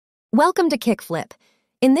Welcome to Kickflip.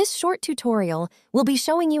 In this short tutorial, we'll be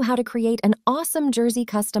showing you how to create an awesome jersey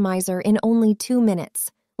customizer in only 2 minutes.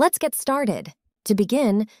 Let's get started. To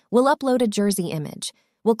begin, we'll upload a jersey image.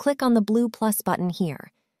 We'll click on the blue plus button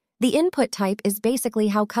here. The input type is basically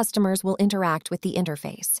how customers will interact with the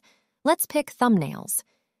interface. Let's pick thumbnails.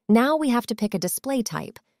 Now we have to pick a display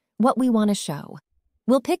type, what we want to show.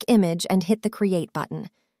 We'll pick image and hit the create button.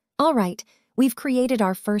 All right, we've created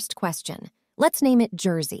our first question. Let's name it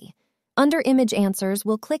jersey. Under Image Answers,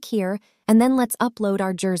 we'll click here, and then let's upload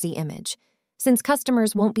our jersey image. Since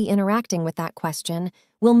customers won't be interacting with that question,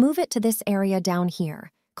 we'll move it to this area down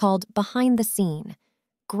here, called Behind the Scene.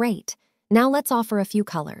 Great. Now let's offer a few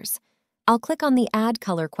colors. I'll click on the Add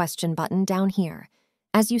Color Question button down here.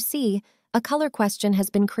 As you see, a color question has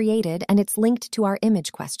been created and it's linked to our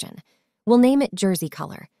image question. We'll name it Jersey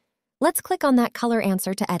Color. Let's click on that color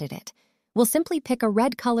answer to edit it. We'll simply pick a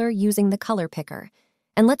red color using the color picker.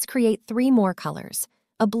 And let's create 3 more colors,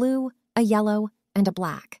 a blue, a yellow, and a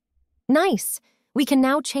black. Nice! We can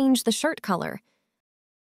now change the shirt color.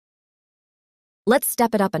 Let's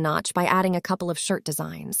step it up a notch by adding a couple of shirt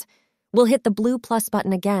designs. We'll hit the blue plus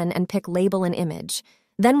button again and pick Label and Image.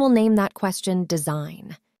 Then we'll name that question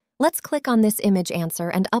Design. Let's click on this image answer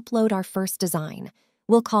and upload our first design.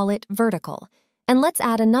 We'll call it Vertical. And let's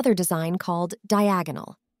add another design called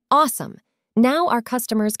Diagonal. Awesome! Now our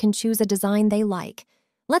customers can choose a design they like.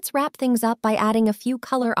 Let's wrap things up by adding a few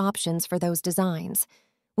color options for those designs.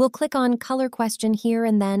 We'll click on Color Question here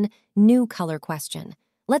and then New Color Question.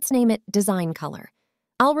 Let's name it Design Color.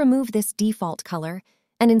 I'll remove this default color,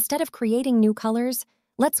 and instead of creating new colors,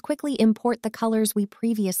 let's quickly import the colors we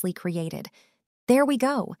previously created. There we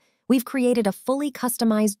go. We've created a fully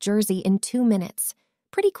customized jersey in 2 minutes.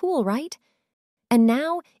 Pretty cool, right? And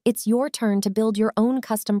now it's your turn to build your own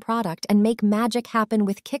custom product and make magic happen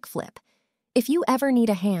with Kickflip. If you ever need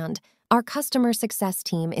a hand, our customer success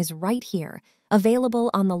team is right here,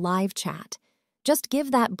 available on the live chat. Just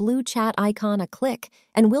give that blue chat icon a click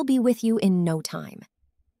and we'll be with you in no time.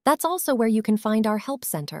 That's also where you can find our help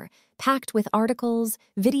center, packed with articles,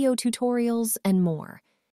 video tutorials, and more.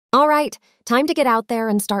 All right, time to get out there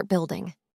and start building.